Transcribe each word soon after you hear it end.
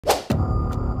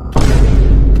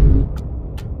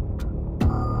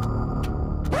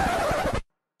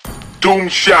doom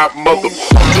shot,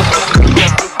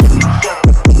 motherfucker.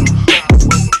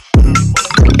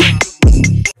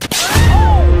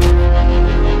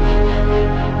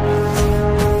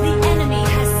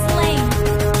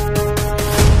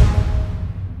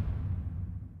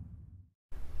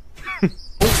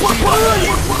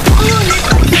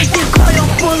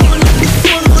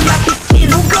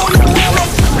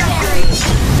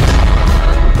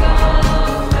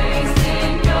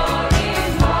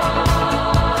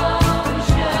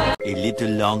 A little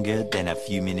longer than a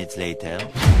few minutes later.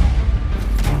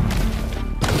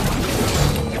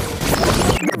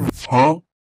 Huh?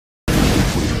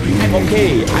 I'm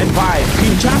okay, I'm fine.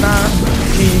 Kinshana,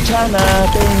 Kinshana,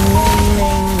 ding,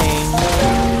 ding, ding,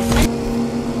 ding.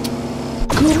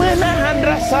 Ku menahan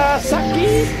rasa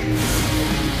sakit.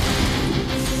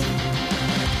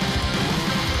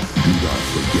 Do not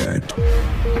forget.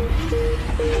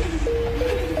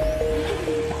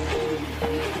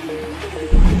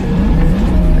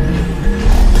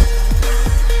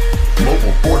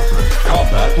 Mobile Fortress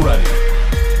combat ready.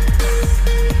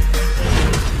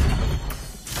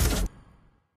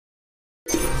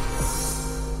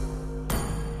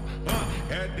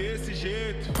 É desse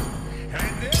jeito,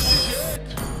 é desse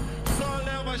jeito. Só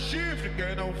leva chifre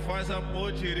quem não faz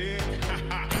amor direito.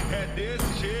 É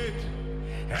desse jeito,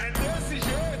 é desse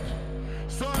jeito.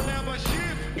 Só leva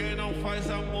chifre quem não faz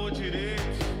amor direito.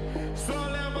 Só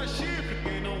leva chifre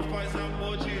quem não faz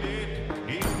amor direito.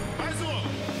 E mais um.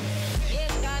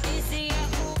 Camisinha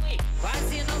ruim,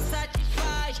 quase não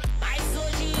satisfaz. Mas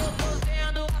hoje eu tô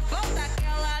vendo a falta que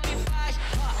ela me faz.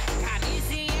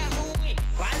 Camisinha ruim,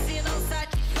 quase não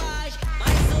satisfaz.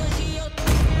 Mas hoje eu tô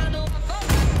vendo a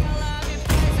falta que ela me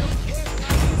faz.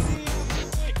 Camisinha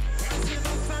ruim, quase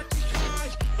não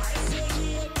satisfaz. Mas hoje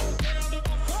eu tô vendo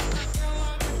a falta que ela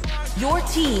me faz. Your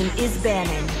team is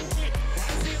banning.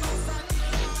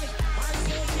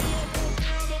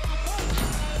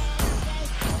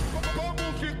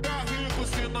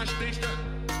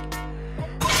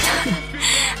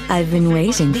 I've been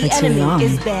waiting for The too enemy long.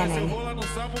 is banning.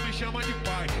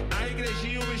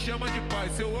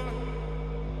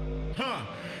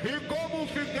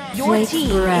 Your Drake's team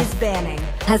breath. is banning.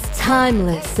 As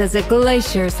timeless as a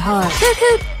glacier's heart.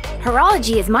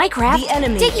 Horology is my craft. The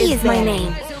enemy Dicky is is my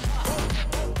banning. name.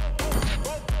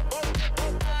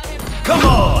 Come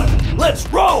on, let's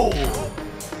roll!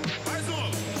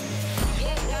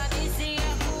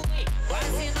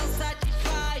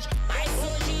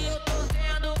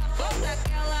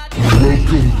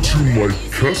 Welcome to my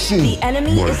castle, The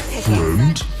enemy my is picking.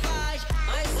 friend.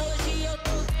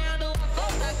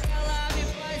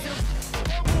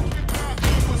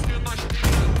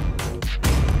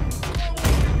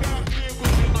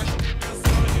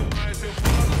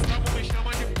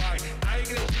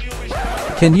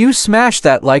 Can you smash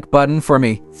that like button for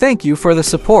me? Thank you for the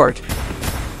support.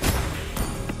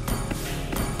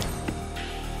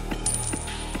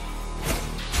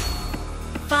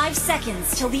 Five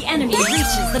seconds till the enemy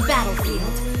reaches the battlefield.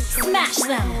 Smash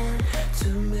them!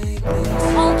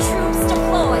 All troops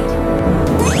deployed!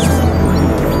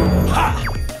 Ha!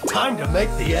 Time to make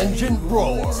the engine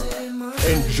roar.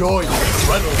 Enjoy the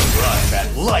adrenaline rush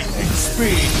at lightning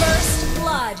speed. First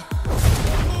blood!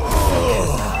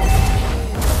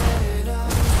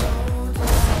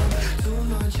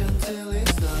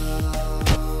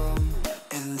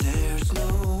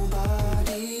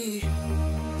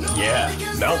 Yeah,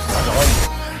 melt right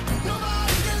on.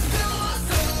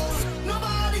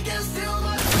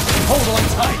 Hold on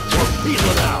tight,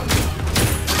 torpedo it out.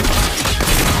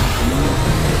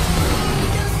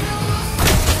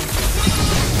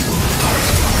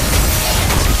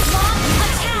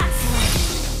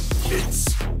 It's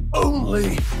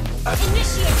only a...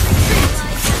 Initiate retreat!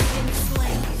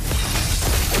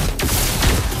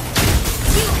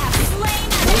 You have slain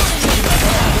an enemy!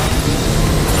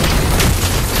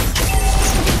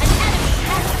 An enemy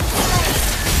has been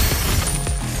slain!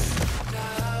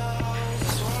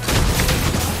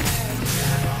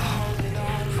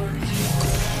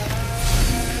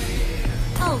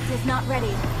 Ult is not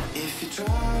ready.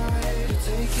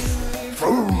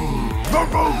 Boom!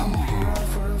 Boom!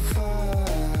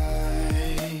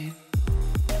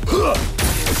 Boom!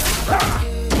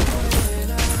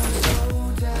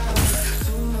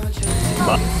 Launch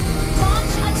attack!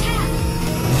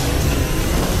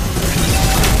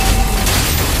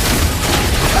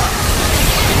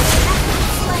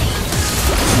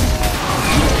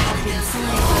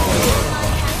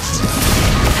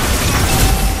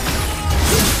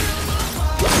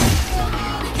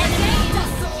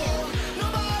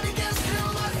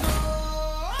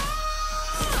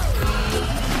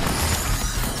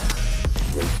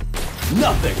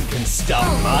 Nothing can stop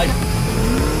my...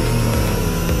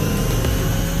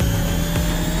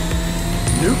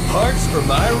 New parts for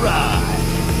my ride.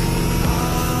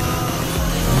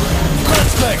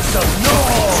 Let's make some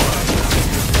noise!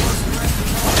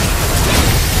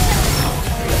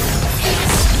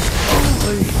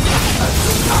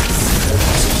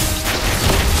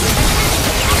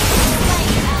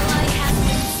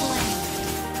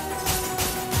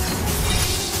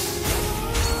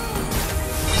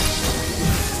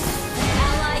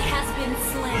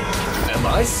 Am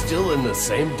I still in the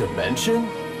same dimension?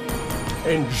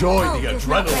 Enjoy the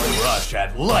adrenaline rush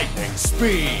at lightning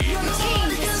speed! Your team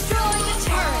destroyed the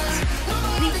turret!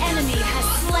 The enemy has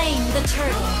slain the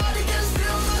turtle!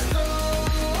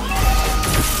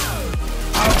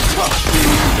 I'll crush you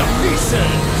to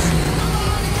pieces!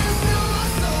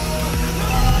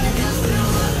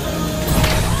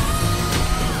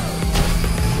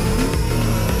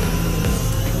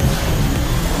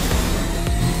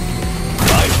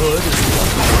 My hood is the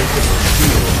unbreakable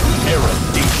shield of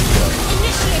Erudition.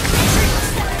 Initiate retreat!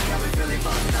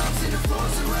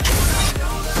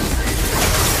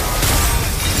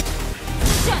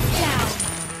 Shut down!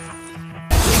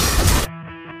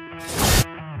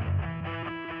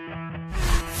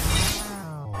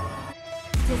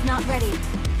 Ult is not ready.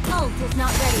 Ult is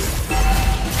not ready.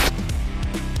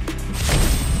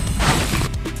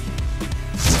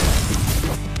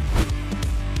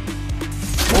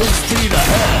 Full speed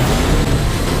ahead!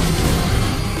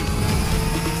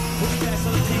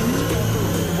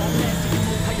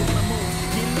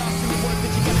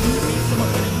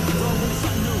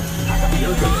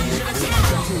 You're gonna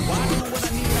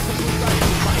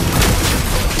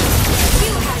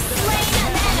You have slain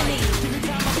an enemy!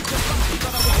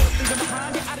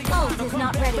 Ult is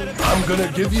not ready. I'm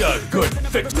gonna give you a good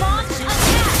fix. Launch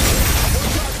attack!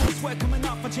 An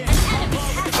enemy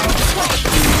has been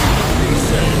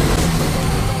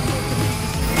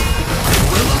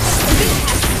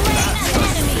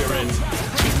slain!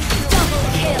 Double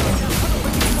kill!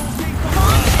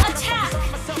 Launch attack!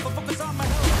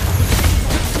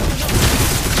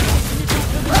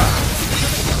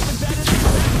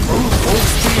 Full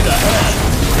speed ahead!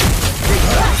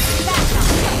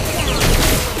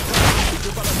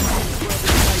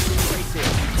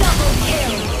 Double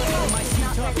kill!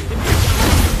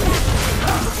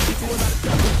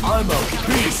 I'm a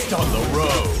beast on the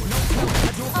road!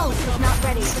 Ult is not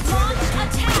ready. Launch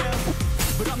attack!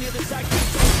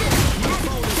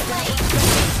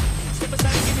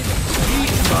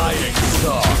 Eat my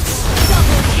exhaust!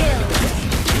 Double kill!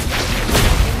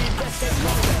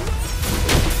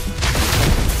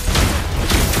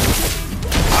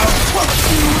 I'll crush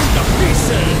you to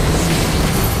pieces!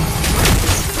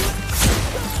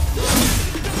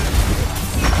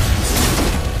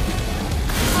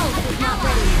 Ult is not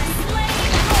ready.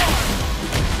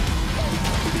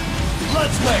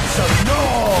 Let's make some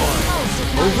noise!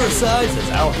 Oversize is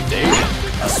outdated,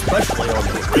 especially on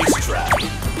the racetrack.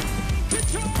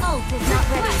 Ult is not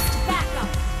ready. Back up!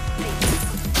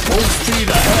 Full speed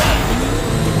ahead!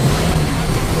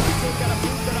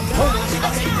 Launch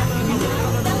attack!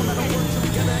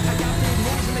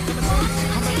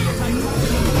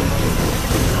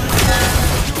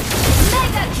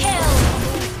 Mega kill!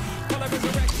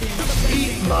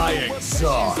 Eat my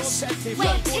exhaust!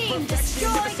 Red team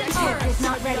destroyed the turret! Ult is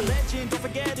not ready.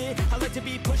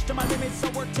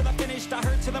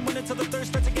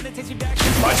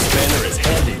 My spanner is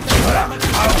handy.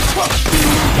 I'll crush you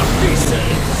to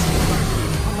pieces!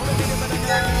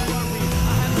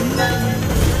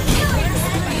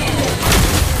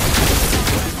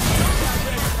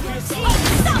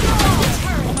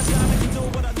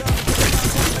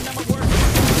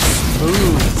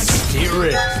 Smooth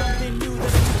steering.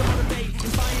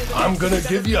 I'm gonna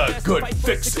give you a good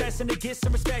fix-it.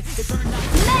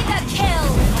 Mega kill!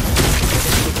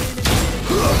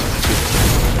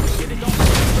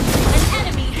 An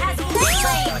enemy has been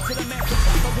slain!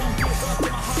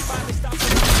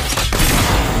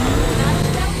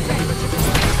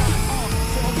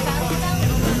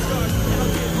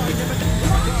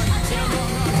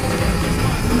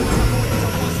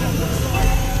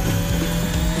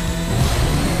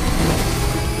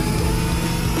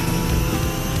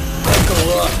 Buckle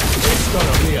up. It's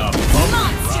gonna be a bumpy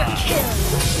Monster ride. kill!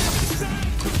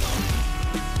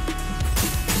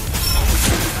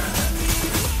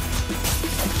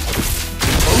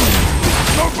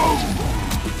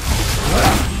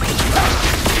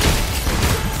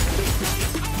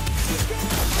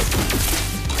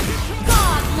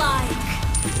 Godlike!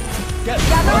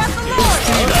 Gather up the Lord!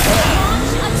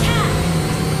 Launch attack!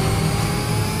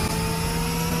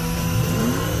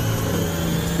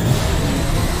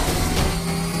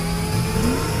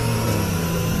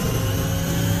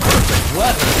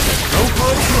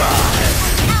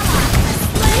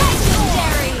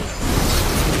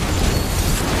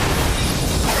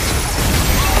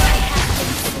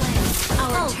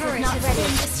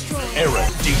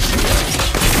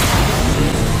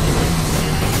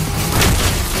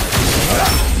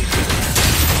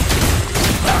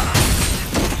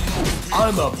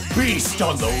 I'm a beast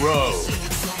on the road.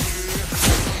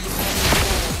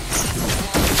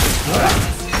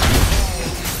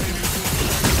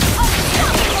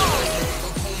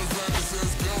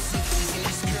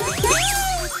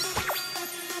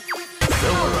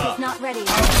 Not ready.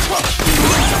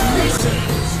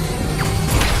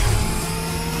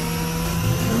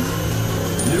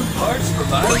 New parts for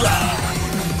my ride.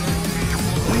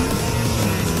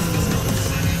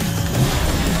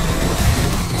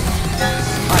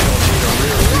 I don't need a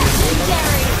rear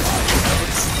wheel.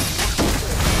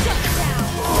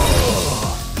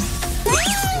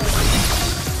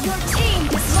 Your team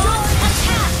destroyed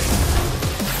attack.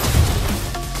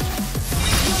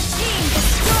 Your team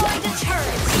destroyed a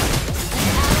turret. An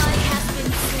ally has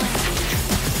been slain.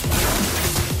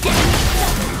 Enemy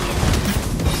double kill.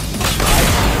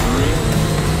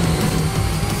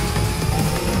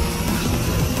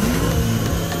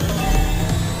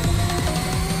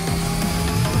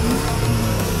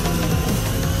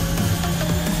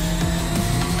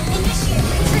 Initiate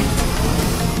retreat.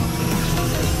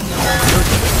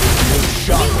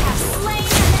 You have slain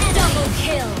an enemy. Double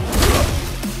kill.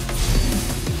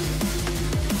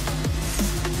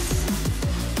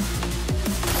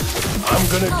 I'm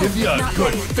gonna give you a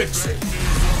good fixing.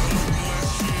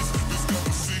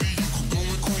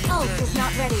 Ult is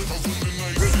not ready.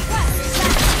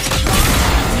 Request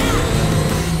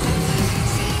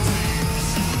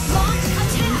launch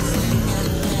attack.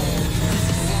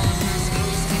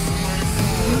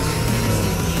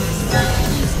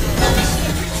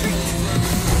 Initiate retreat.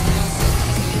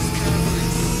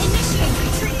 Initiate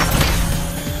retreat.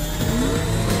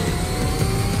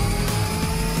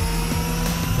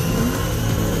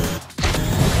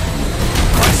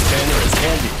 My scanner is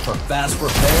handy for fast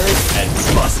repairs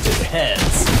and busted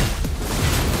heads.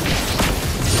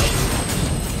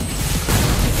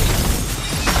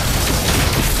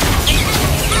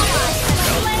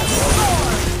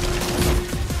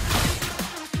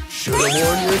 Should've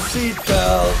worn your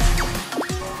seatbelt.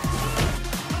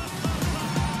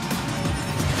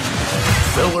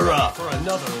 Fill her up for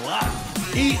another lap.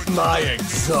 Eat my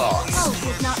exhaust.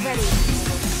 Ult is not ready.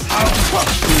 I'll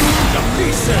crush you to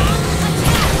pieces.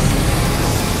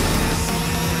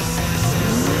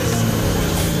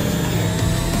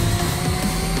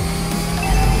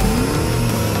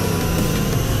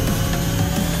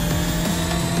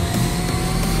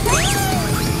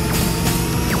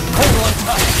 Hold on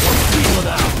tight or feel it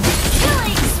out.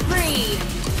 Killing spree.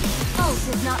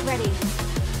 Ult is not ready.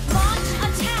 Launch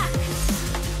attack.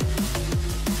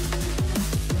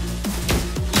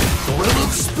 Thrill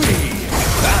of speed.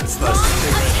 That's the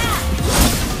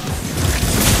spirit.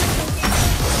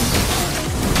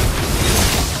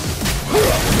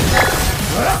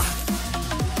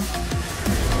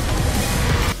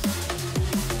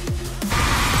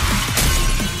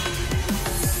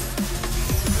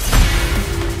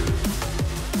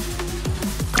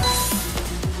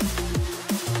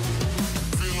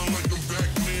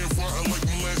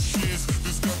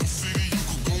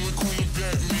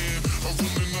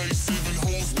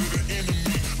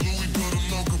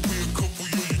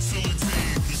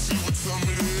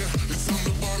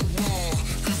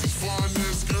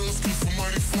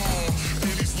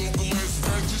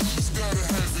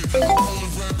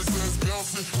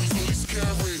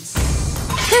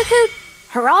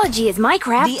 Horology is my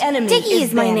craft. The enemy Diggy is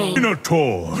is my banned. name.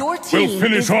 Minotaur Your team will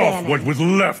finish is off banned. what was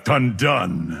left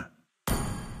undone.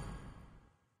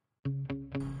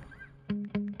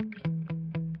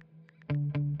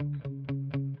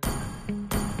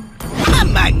 I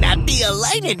might not be a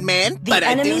lighted man, but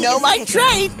I do enemy know is my hidden.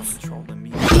 traits.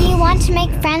 Do you want to make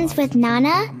friends with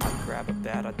Nana? Grab a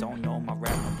bat, I don't know, my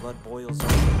rap, my blood boils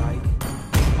over like,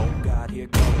 oh God, here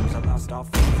goes, I lost all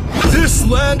faith. This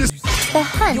land is... The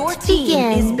hunt Your team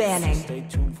begins. is banning. Stay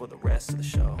tuned for the rest of the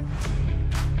show.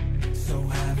 So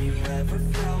have you ever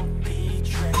felt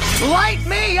betrayed? Light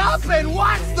me up and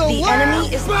watch the The world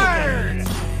enemy is burn.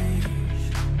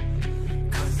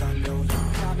 Cause I know you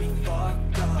got me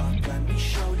fucked up. Let me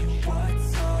show you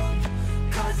what's up.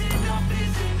 Cause enough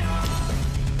is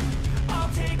enough. I'll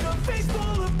take a face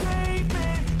full of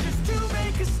pavement just to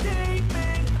make a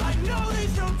statement. I know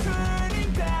there's no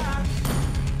turning back.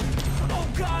 Oh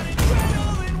God,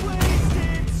 adrenaline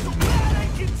wasted. So glad I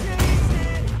can taste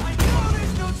it. I know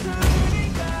there's no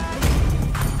turning back.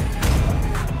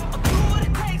 I'll do what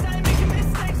it takes. I ain't making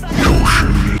mistakes.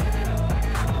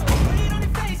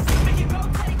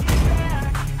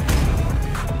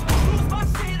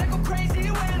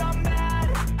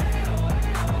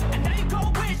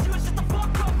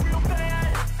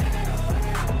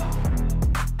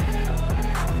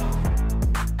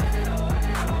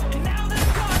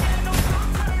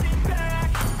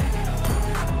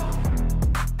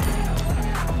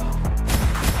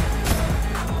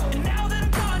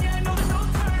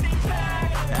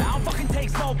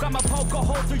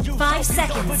 5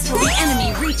 seconds till the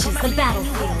enemy reaches the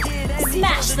battlefield.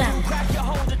 Smash them!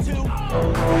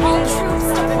 All troops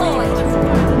deployed!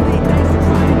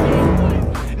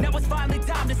 Now it's finally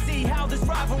time to see how this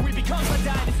rivalry becomes a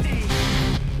dynasty.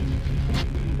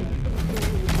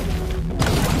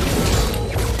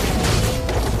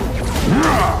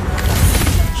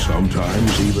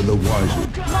 Sometimes even the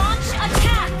wisest. Launch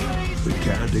attack! We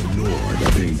can't ignore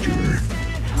the danger.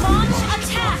 Launch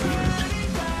attack!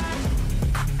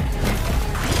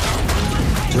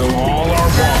 Till all are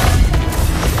one.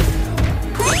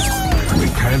 We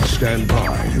can't stand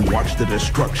by and watch the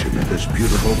destruction of this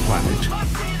beautiful planet.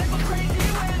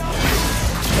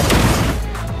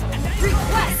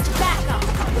 Request backup!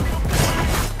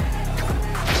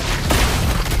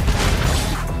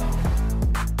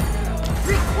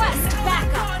 Request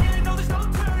backup!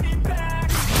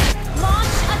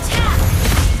 Launch attack!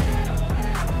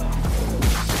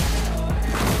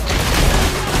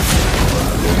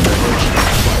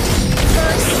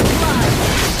 First blood!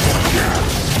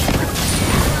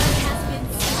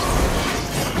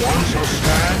 One shall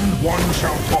stand, one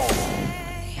shall fall.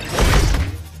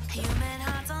 Human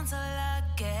hearts aren't so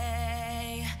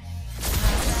lucky.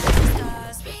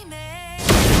 Stars remain.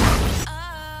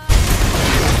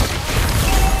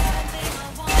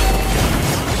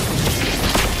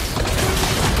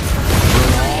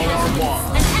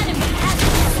 An enemy has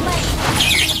been slain!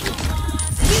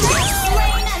 You have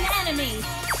slain an enemy!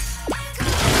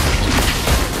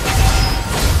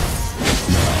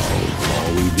 All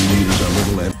we need is a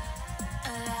little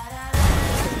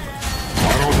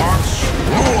Autobots,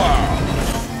 roll out!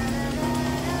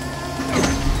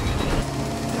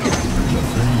 There's a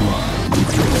thin line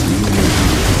between being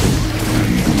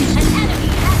An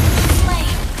enemy has been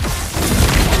slain!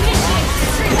 Initiate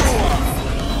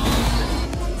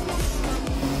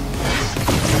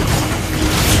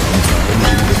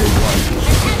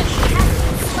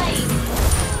retreat!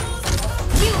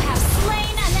 You have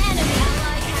slain an enemy!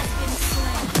 Ally has been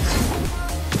slain.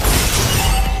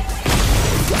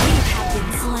 You have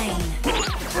been slain.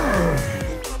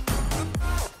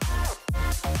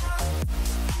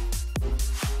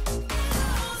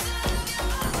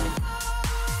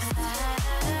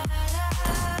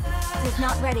 Is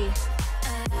not ready.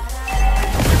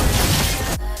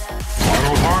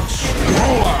 Autobots,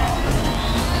 roll out!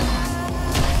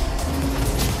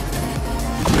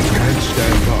 We can't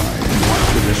stand by and watch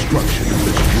the destruction of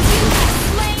this beautiful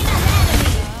Slain an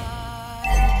enemy!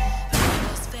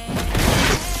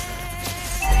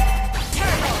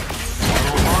 Turtle!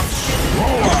 Autobots,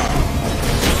 roll out!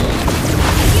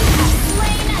 You have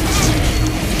slain an enemy!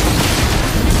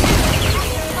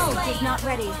 Ult is not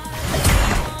ready.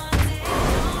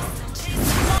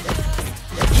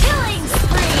 Killing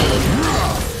spree!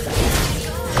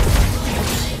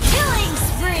 Killing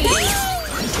spree!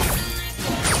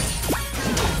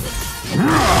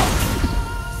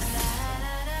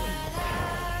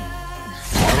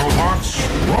 Autobots,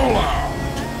 roll out!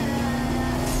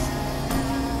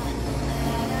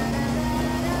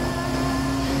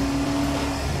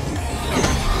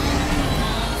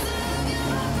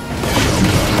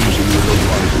 Sometimes even the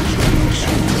wisest ones.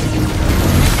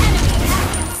 Enemy has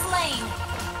been slain!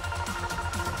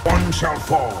 One shall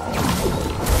fall.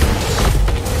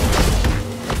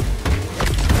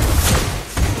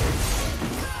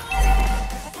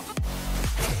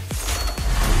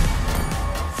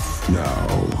 Now,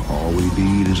 all we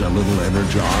need is a little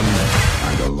energon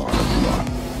and a lot of luck.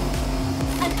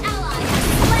 An ally has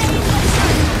slain the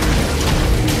turtle!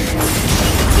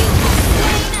 You have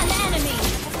slain an enemy!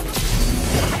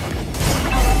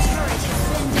 Our turret has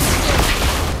been destroyed!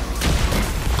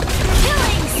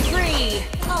 Killing spree!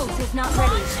 Ult is not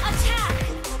ready. Launch attack!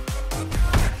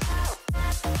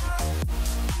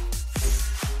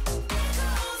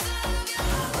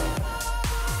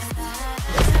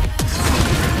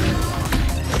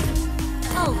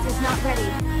 Ult is not ready.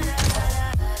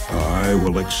 I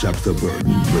will accept the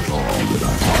burden with all that I...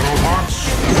 Autobots,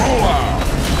 roll out!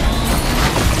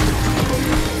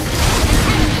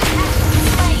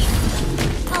 Slain!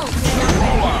 Ult is not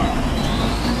Roll out!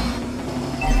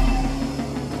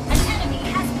 An enemy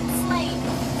has been slain!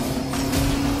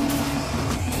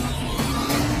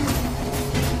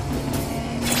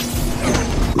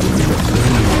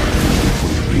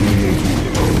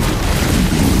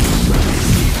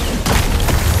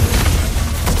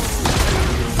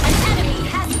 An enemy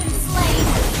has been slain!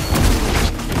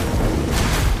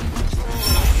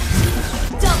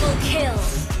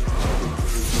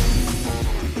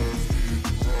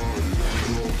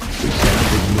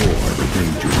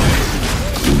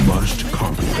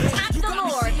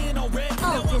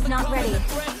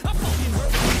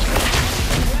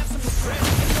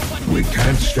 We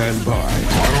can't stand by.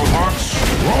 Autobots,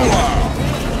 roll out!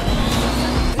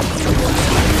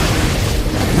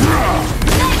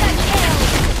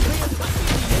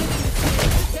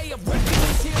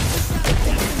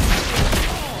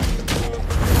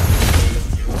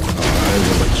 I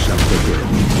will accept the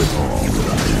burden with all that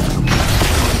I am.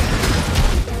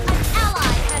 An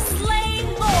ally has slain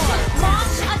Lord.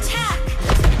 Launch attack.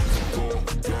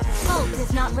 Ult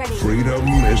is not ready. Freedom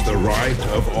is the right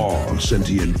of all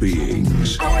sentient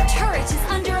beings. Our turret is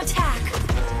under attack.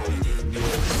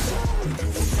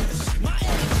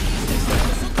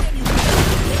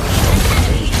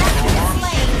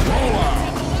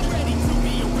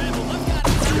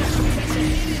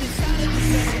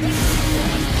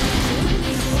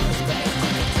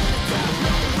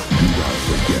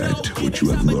 What you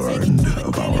have learned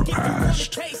of our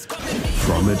past.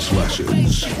 From its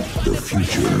lessons, the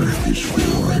future is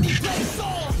forged.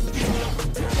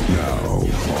 Now,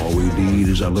 all we need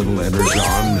is a little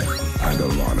energon and a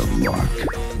lot of luck.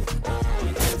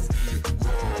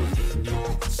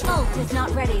 Ult is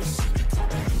not ready.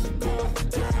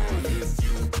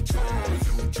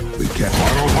 We can't.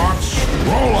 Autobots,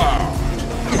 roll out!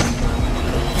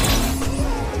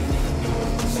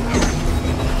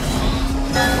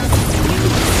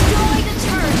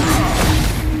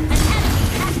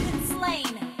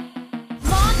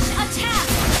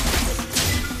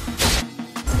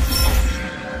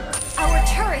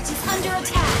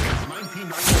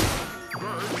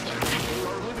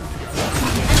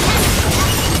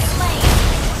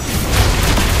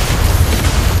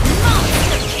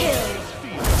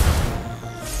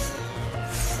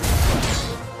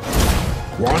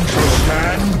 One shall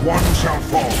stand, one shall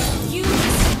fall.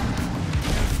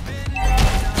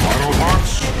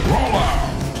 Autobots, roll out!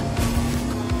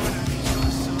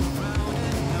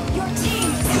 Your team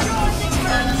destroyed the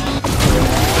turret.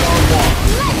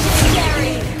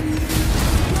 Legendary!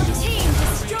 Your team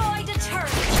destroyed a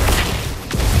turret.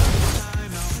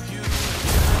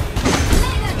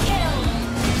 Mega kill!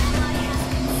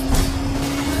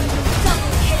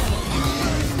 Double kill!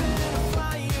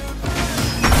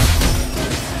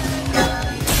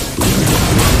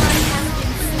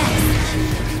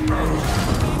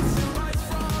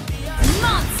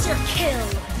 Monster kill!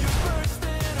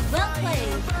 Well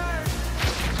played.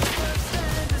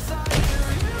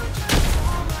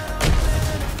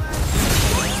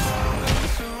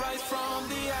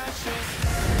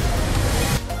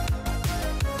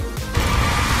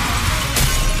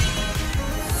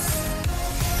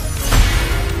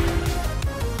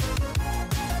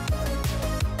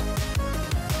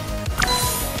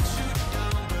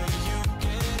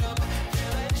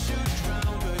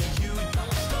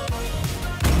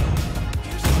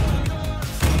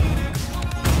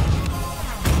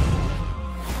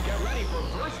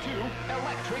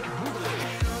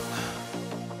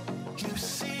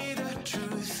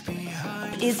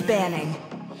 Is banning.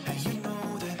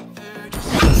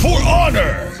 For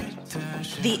honor!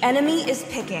 The enemy is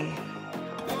picking.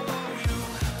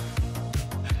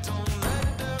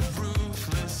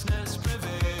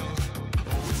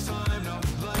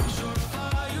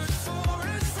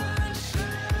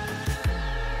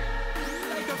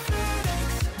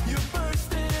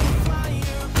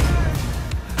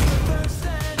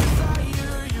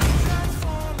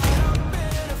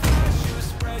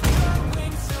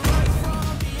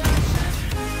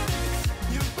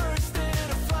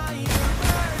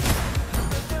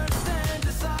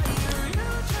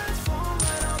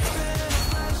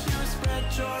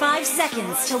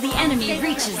 Seconds till the enemy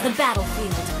reaches the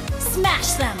battlefield.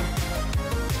 Smash them!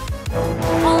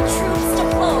 All troops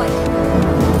deployed!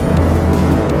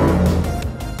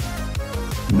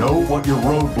 Know what your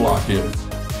roadblock is.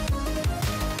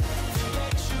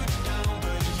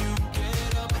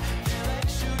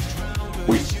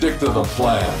 We stick to the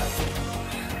plan.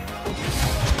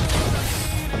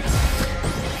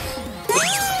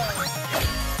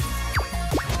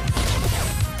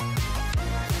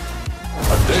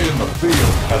 Day in the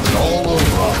field has it all over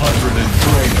 100 in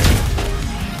training.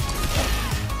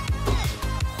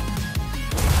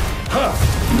 Ha!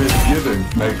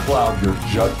 Misgivings may cloud your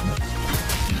judgment.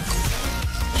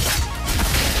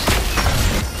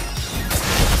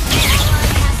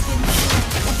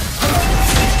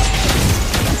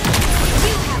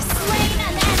 You have slain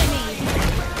an enemy!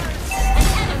 An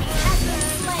enemy has been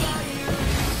slain!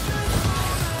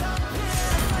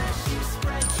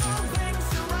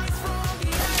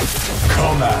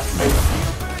 Come at me.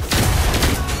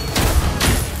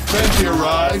 Fancy a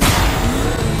ride?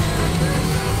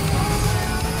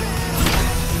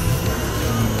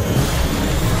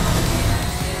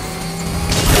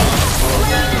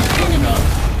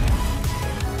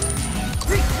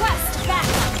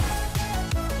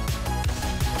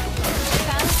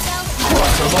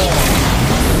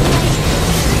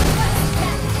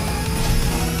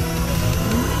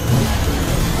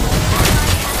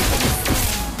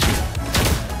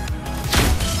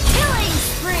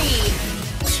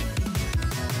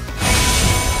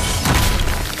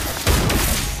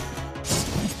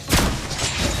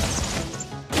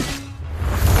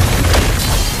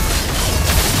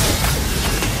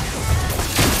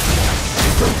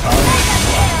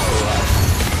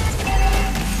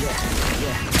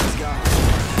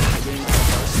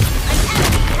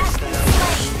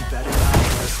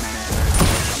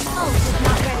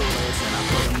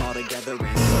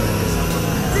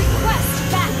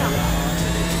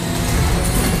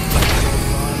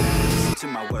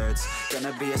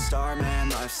 gonna be a star, man,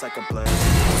 life's like a blur.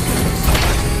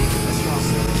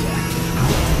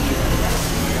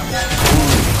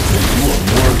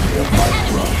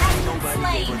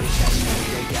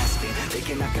 They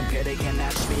cannot compare, they can't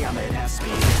match me, I'm at half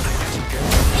speed.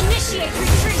 Initiate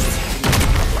retreat.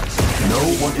 Know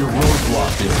what your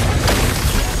roadblock is.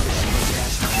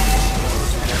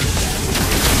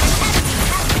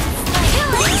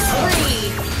 Killing spree.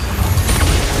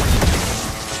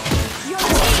 Your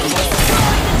team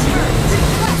destroyed the turret.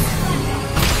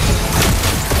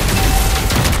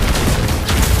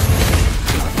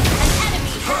 An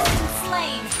enemy has been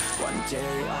slain. One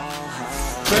day I'll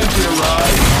have Thank you,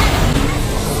 Ride.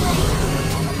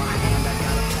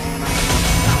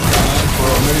 Time for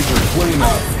a major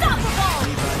cleanup.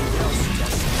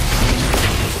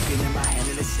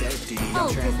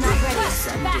 Ult is not ready.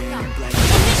 Back up.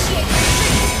 Initiate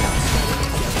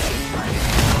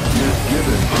You're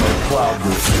given from a cloud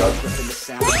discussion.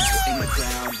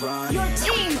 your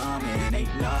team.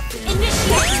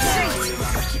 Initiate retreat.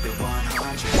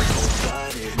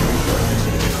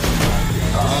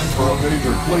 Time for a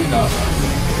major cleanup.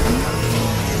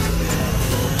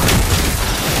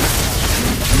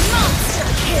 Monster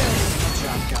kill.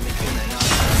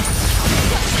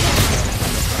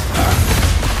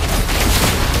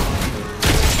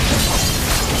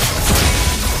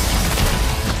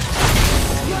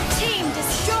 Your team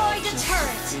destroyed a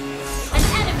turret. An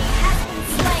enemy has been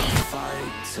slain.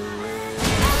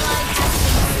 Ally has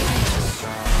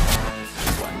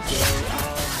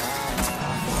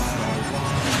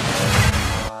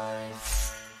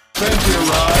Thank you,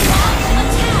 Ride.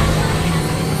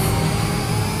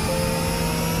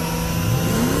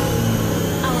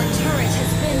 Our turret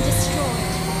has been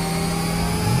destroyed.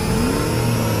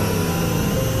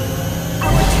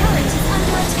 Our turret is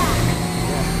under attack.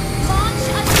 Launch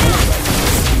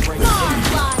attack.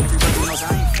 Godlike.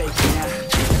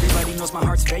 Everybody knows my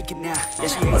heart's faking now. Yeah,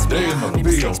 she hates A day in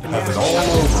the field has it all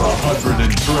over 100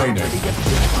 in training.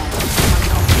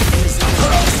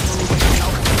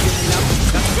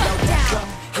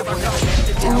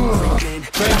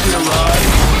 Thank you, Ride.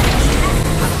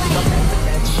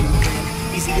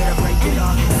 Easy to break it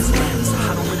off as friends. I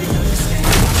don't really understand.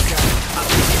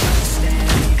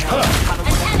 I don't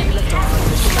want to be left on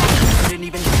the shore. Couldn't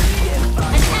even hear me if I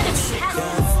tried.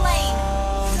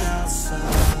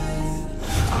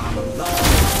 I'm alone.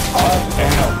 I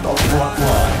am the front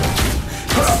line.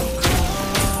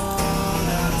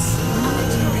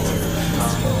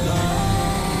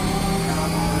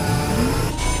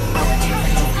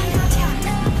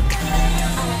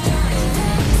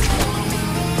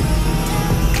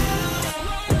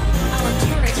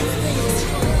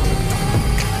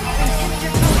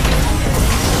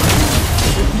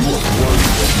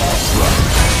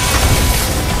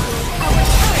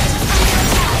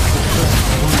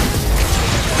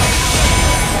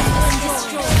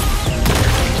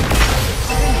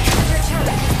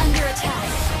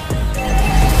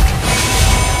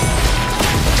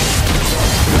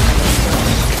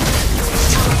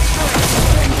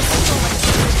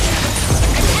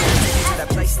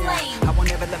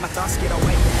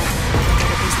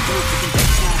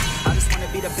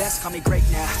 Call me great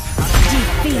now. I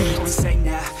don't know how insane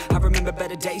now. I remember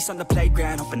better days on the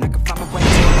playground. Hoping I can find my way to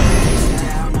it.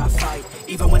 Down, I fight,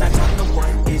 even when I don't know what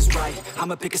is right.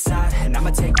 I'ma pick a side and I'ma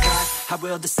take pride. I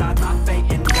will decide my fate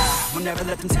and die. Will never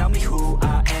let them tell me who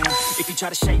I am. If you try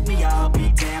to shape me, I'll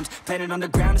be damned. Planet on the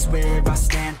ground is where I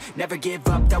stand. Never give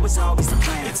up, that was always the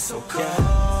plan. It's so cold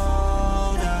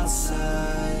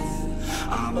outside.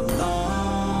 I'm alone.